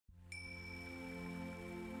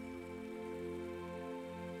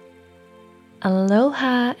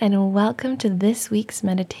Aloha and welcome to this week's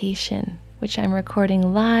meditation, which I'm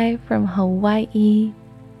recording live from Hawaii.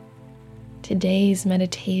 Today's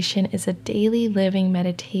meditation is a daily living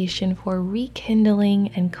meditation for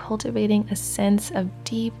rekindling and cultivating a sense of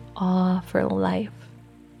deep awe for life.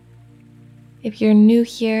 If you're new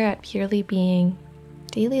here at Purely Being,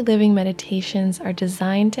 daily living meditations are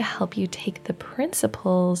designed to help you take the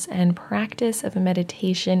principles and practice of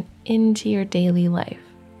meditation into your daily life.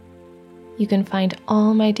 You can find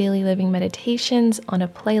all my daily living meditations on a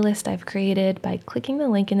playlist I've created by clicking the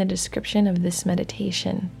link in the description of this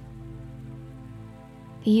meditation.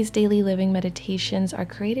 These daily living meditations are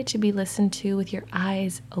created to be listened to with your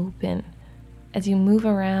eyes open as you move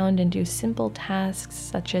around and do simple tasks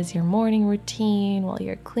such as your morning routine while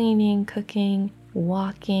you're cleaning, cooking,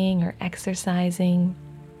 walking, or exercising.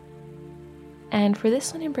 And for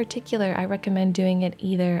this one in particular, I recommend doing it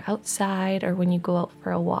either outside or when you go out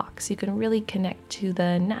for a walk, so you can really connect to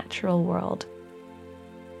the natural world.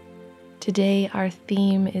 Today, our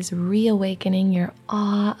theme is reawakening your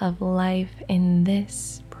awe of life in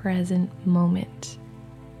this present moment.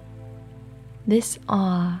 This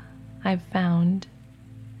awe, I've found,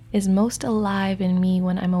 is most alive in me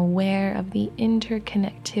when I'm aware of the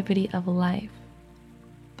interconnectivity of life,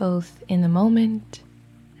 both in the moment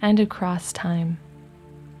and across time,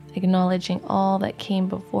 acknowledging all that came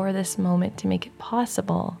before this moment to make it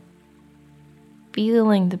possible,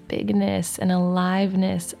 feeling the bigness and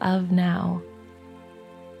aliveness of now,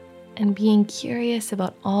 and being curious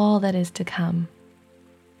about all that is to come.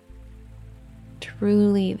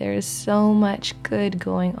 Truly, there is so much good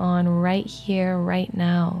going on right here, right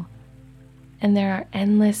now, and there are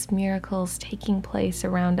endless miracles taking place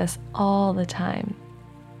around us all the time.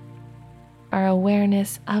 Our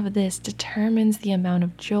awareness of this determines the amount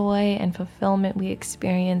of joy and fulfillment we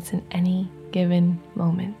experience in any given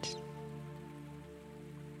moment.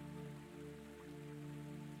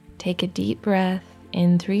 Take a deep breath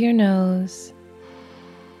in through your nose.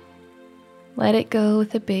 Let it go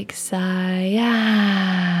with a big sigh.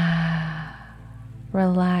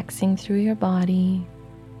 Relaxing through your body,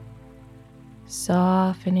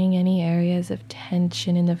 softening any areas of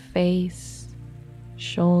tension in the face,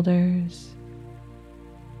 shoulders,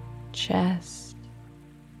 chest,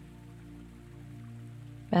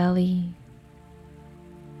 belly,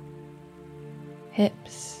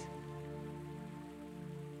 hips,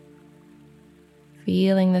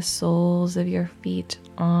 feeling the soles of your feet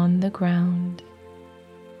on the ground,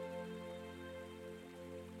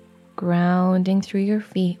 grounding through your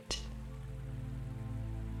feet,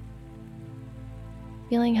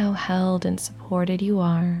 feeling how held and supported you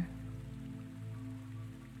are.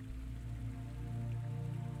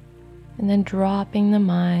 And then dropping the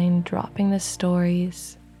mind, dropping the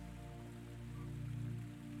stories,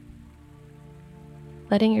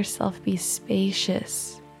 letting yourself be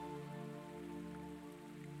spacious.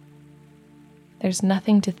 There's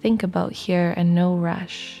nothing to think about here and no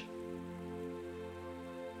rush.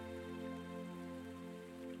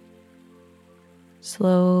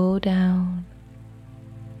 Slow down.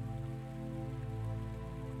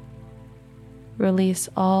 Release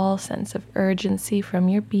all sense of urgency from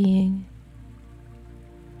your being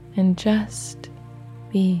and just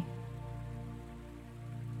be.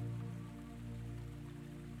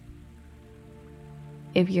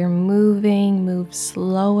 If you're moving, move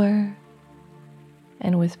slower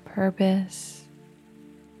and with purpose.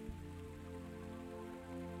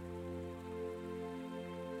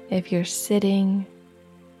 If you're sitting,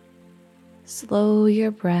 slow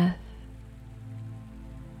your breath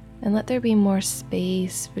and let there be more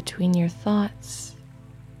space between your thoughts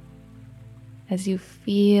as you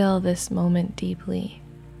feel this moment deeply.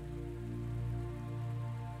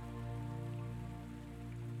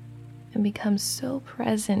 And become so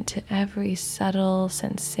present to every subtle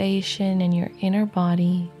sensation in your inner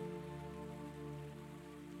body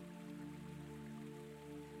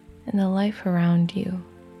and the life around you.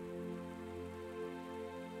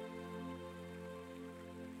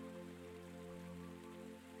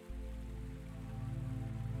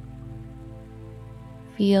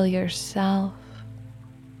 Feel yourself.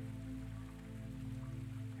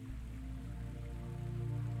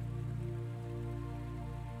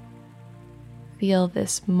 Feel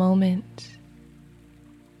this moment.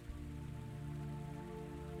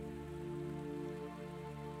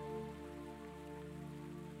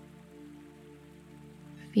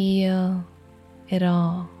 Feel it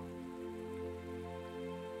all.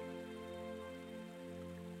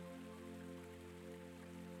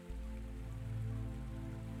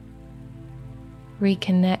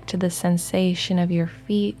 Reconnect to the sensation of your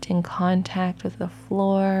feet in contact with the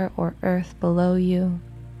floor or earth below you.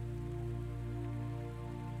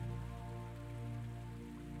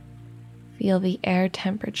 Feel the air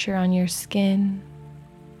temperature on your skin.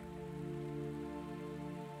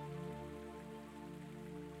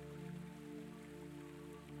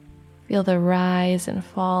 Feel the rise and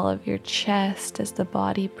fall of your chest as the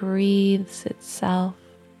body breathes itself.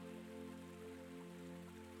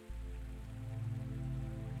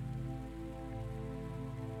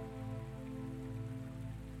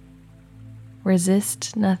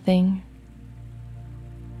 Resist nothing.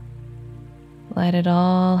 Let it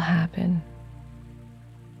all happen.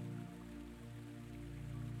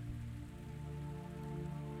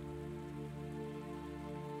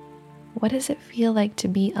 What does it feel like to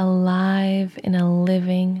be alive in a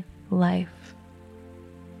living life?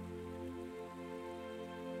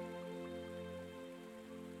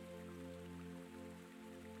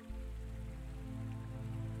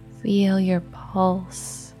 Feel your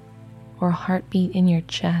pulse or heartbeat in your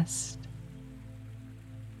chest.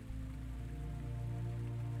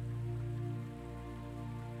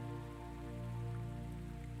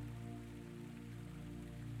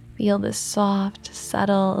 Feel the soft,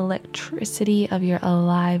 subtle electricity of your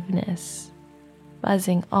aliveness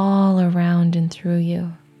buzzing all around and through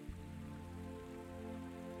you.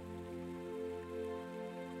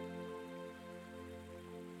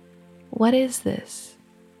 What is this?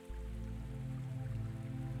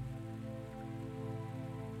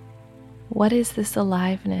 What is this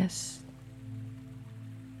aliveness?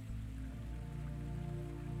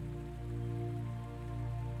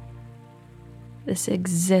 This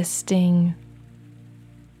existing,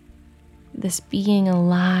 this being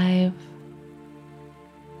alive.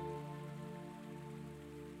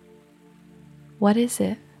 What is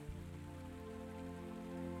it?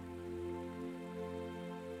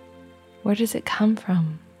 Where does it come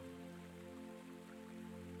from?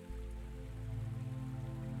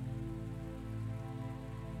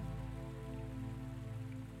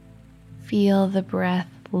 Feel the breath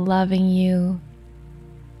loving you,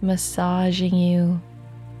 massaging you,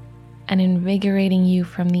 and invigorating you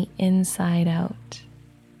from the inside out.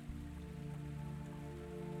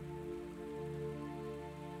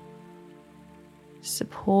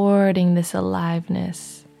 Supporting this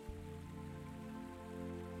aliveness,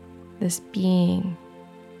 this being,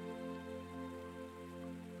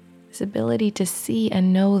 this ability to see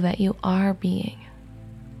and know that you are being.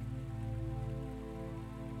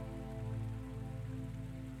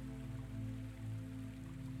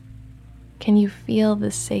 Can you feel the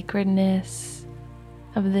sacredness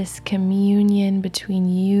of this communion between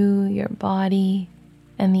you, your body,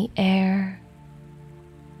 and the air?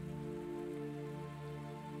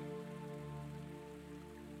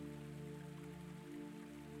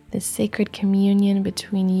 This sacred communion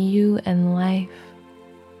between you and life.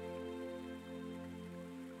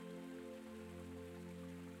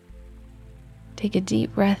 Take a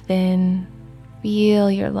deep breath in. Feel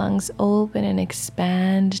your lungs open and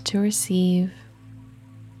expand to receive.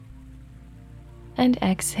 And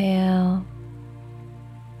exhale.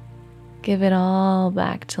 Give it all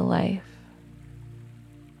back to life.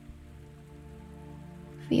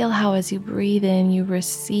 Feel how as you breathe in, you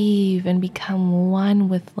receive and become one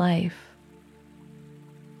with life.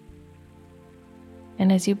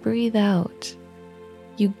 And as you breathe out,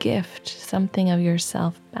 you gift something of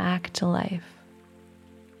yourself back to life.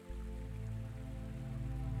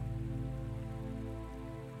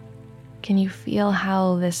 Can you feel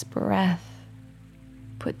how this breath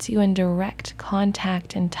puts you in direct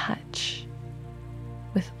contact and touch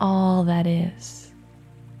with all that is?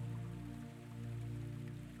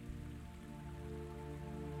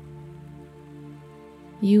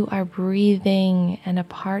 You are breathing and a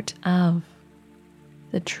part of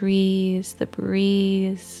the trees, the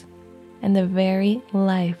breeze, and the very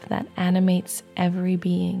life that animates every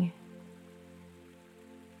being.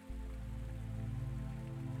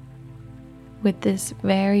 With this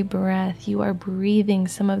very breath, you are breathing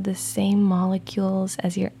some of the same molecules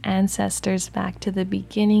as your ancestors back to the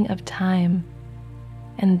beginning of time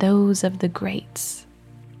and those of the greats.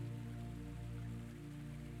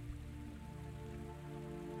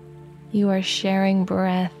 You are sharing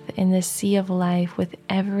breath in the sea of life with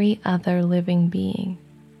every other living being.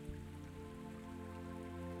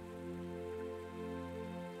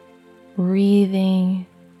 Breathing,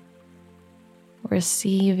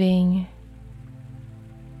 receiving,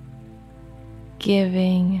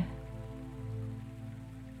 giving,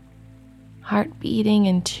 heart beating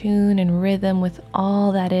in tune and rhythm with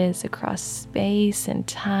all that is across space and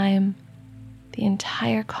time, the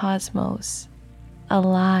entire cosmos,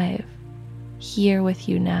 alive here with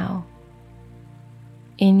you now,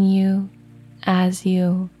 in you, as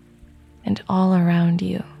you, and all around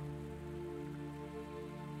you.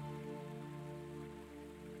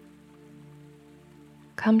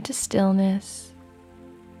 Come to stillness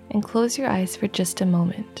and close your eyes for just a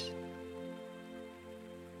moment.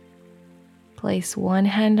 Place one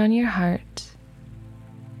hand on your heart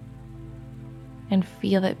and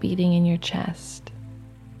feel it beating in your chest.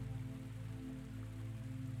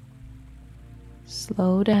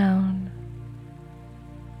 Slow down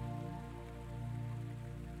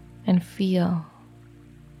and feel.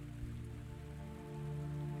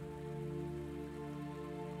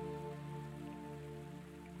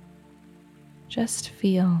 Just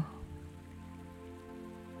feel.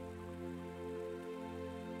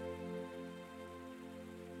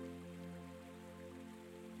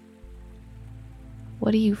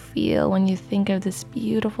 What do you feel when you think of this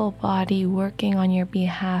beautiful body working on your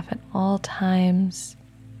behalf at all times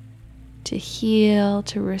to heal,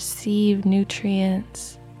 to receive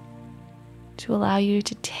nutrients, to allow you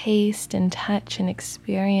to taste and touch and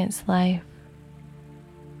experience life?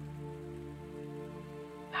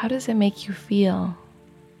 How does it make you feel?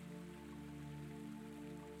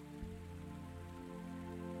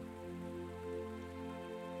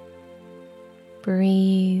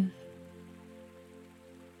 Breathe.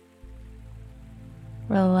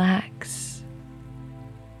 Relax.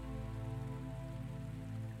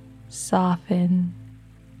 Soften.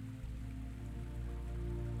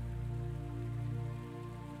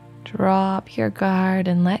 Drop your guard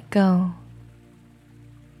and let go.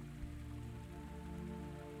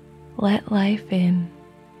 Let life in.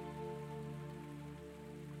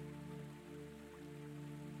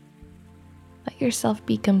 Let yourself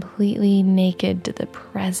be completely naked to the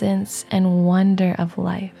presence and wonder of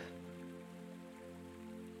life.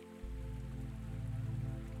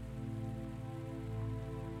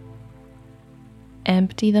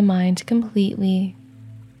 Empty the mind completely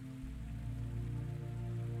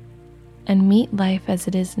and meet life as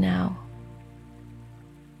it is now.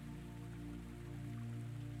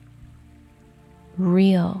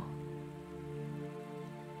 Real,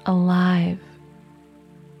 alive,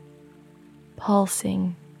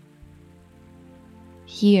 pulsing,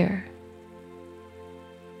 here.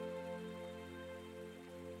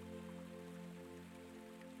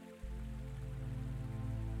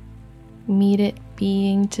 Meet it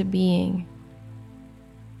being to being,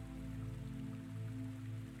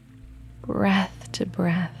 breath to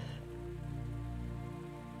breath,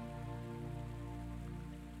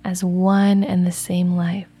 as one and the same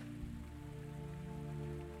life.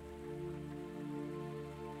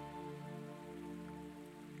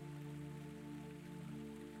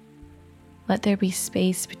 Let there be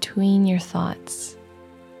space between your thoughts.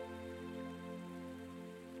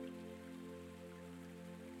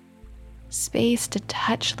 Space to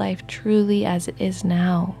touch life truly as it is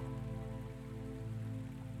now.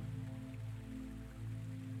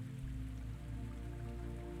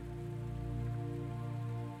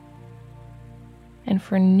 And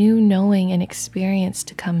for new knowing and experience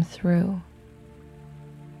to come through.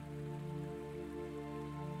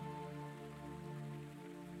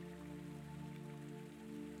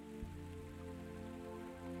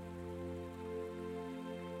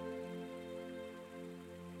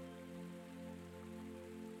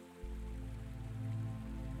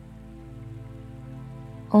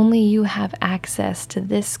 Only you have access to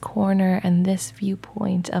this corner and this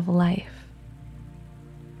viewpoint of life.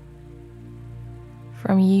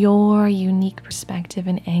 From your unique perspective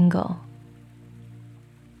and angle.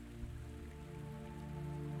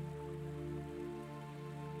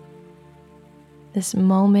 This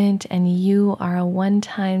moment and you are a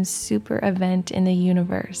one-time super event in the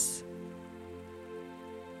universe.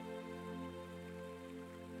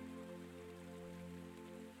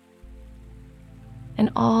 And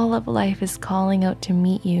all of life is calling out to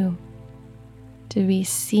meet you, to be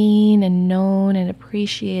seen and known and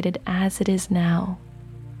appreciated as it is now.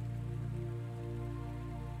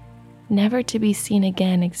 Never to be seen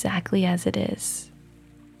again exactly as it is.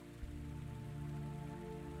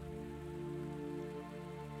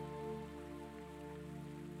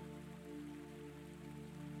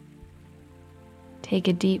 Take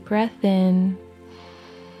a deep breath in,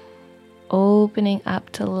 opening up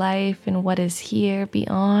to life and what is here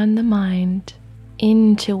beyond the mind,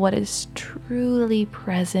 into what is truly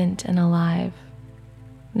present and alive.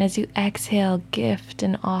 And as you exhale, gift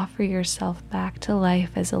and offer yourself back to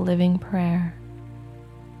life as a living prayer.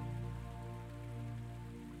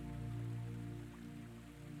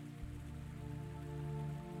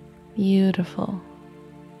 Beautiful.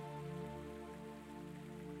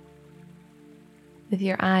 with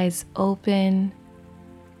your eyes open,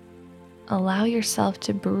 allow yourself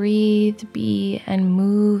to breathe, be, and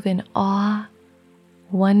move in awe,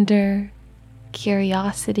 wonder,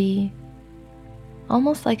 curiosity,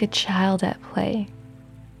 almost like a child at play.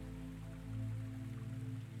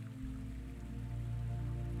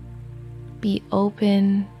 Be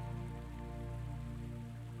open.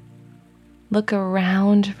 Look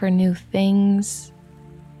around for new things,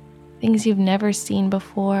 things you've never seen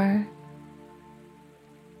before.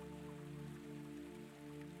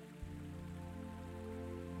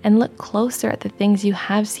 And look closer at the things you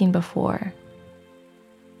have seen before.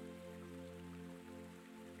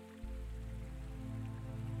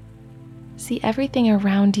 See everything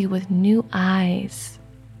around you with new eyes,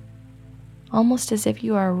 almost as if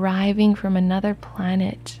you are arriving from another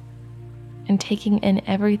planet and taking in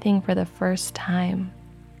everything for the first time.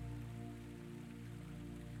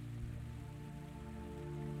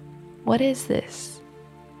 What is this?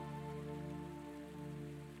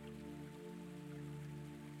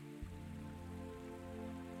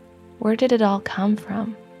 Where did it all come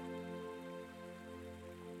from?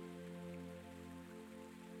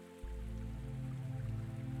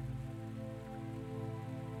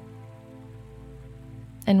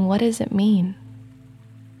 And what does it mean?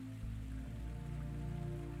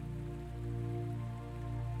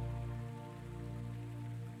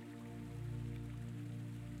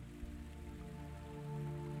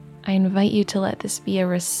 I invite you to let this be a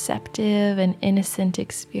receptive and innocent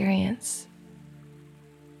experience,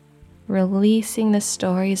 releasing the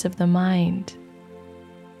stories of the mind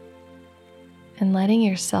and letting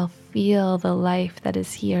yourself feel the life that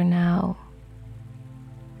is here now.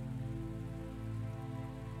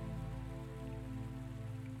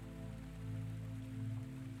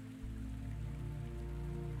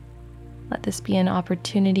 Let this be an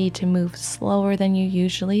opportunity to move slower than you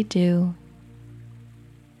usually do.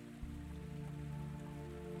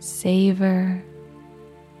 Savor.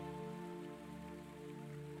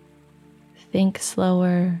 Think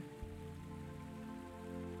slower.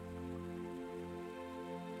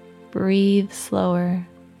 Breathe slower.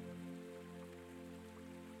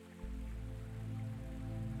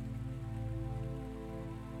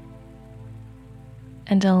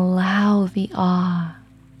 And allow the awe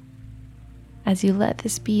as you let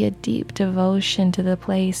this be a deep devotion to the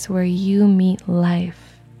place where you meet life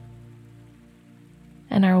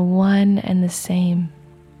and are one and the same.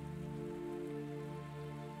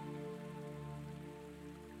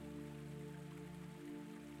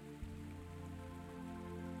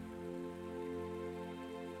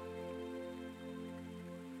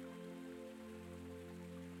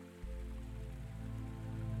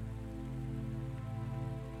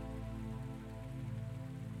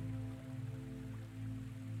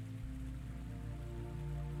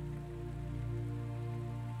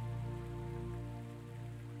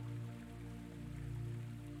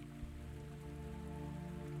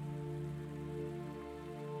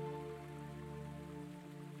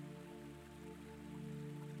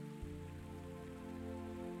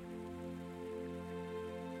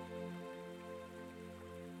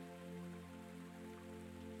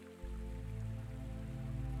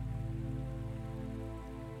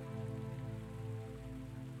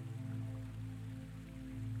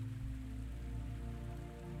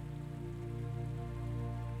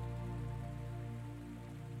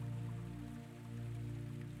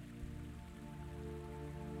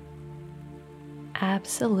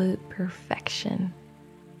 Absolute perfection.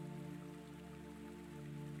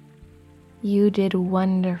 You did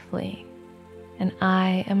wonderfully, and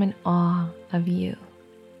I am in awe of you.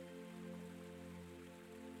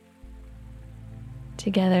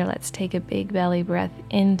 Together, let's take a big belly breath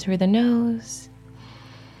in through the nose.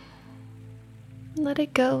 Let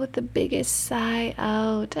it go with the biggest sigh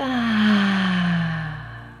out.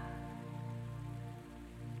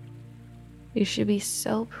 You should be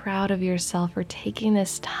so proud of yourself for taking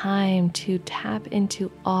this time to tap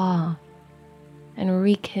into awe and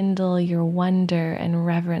rekindle your wonder and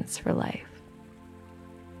reverence for life.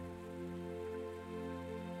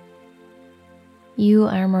 You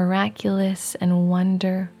are miraculous and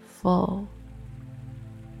wonderful,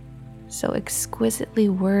 so exquisitely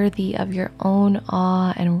worthy of your own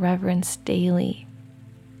awe and reverence daily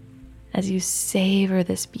as you savor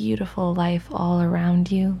this beautiful life all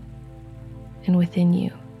around you and within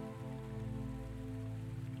you.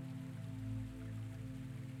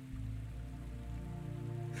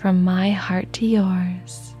 From my heart to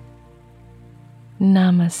yours,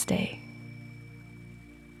 Namaste.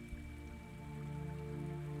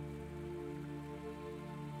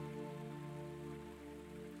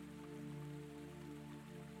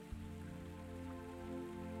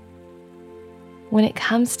 When it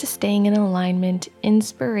comes to staying in alignment,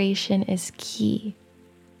 inspiration is key.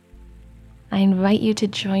 I invite you to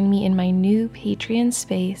join me in my new Patreon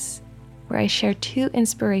space where I share 2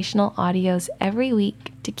 inspirational audios every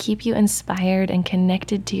week to keep you inspired and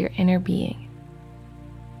connected to your inner being.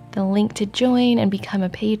 The link to join and become a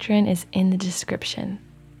patron is in the description.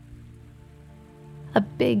 A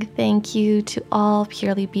big thank you to all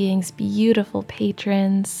Purely Being's beautiful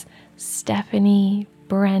patrons, Stephanie,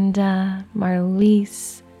 Brenda,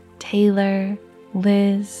 Marlise, Taylor,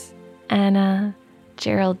 Liz, Anna,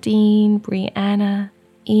 Geraldine, Brianna,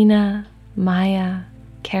 Ina, Maya,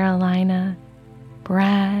 Carolina,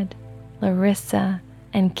 Brad, Larissa,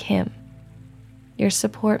 and Kim. Your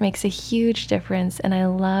support makes a huge difference, and I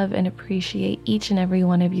love and appreciate each and every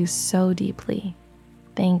one of you so deeply.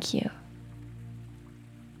 Thank you.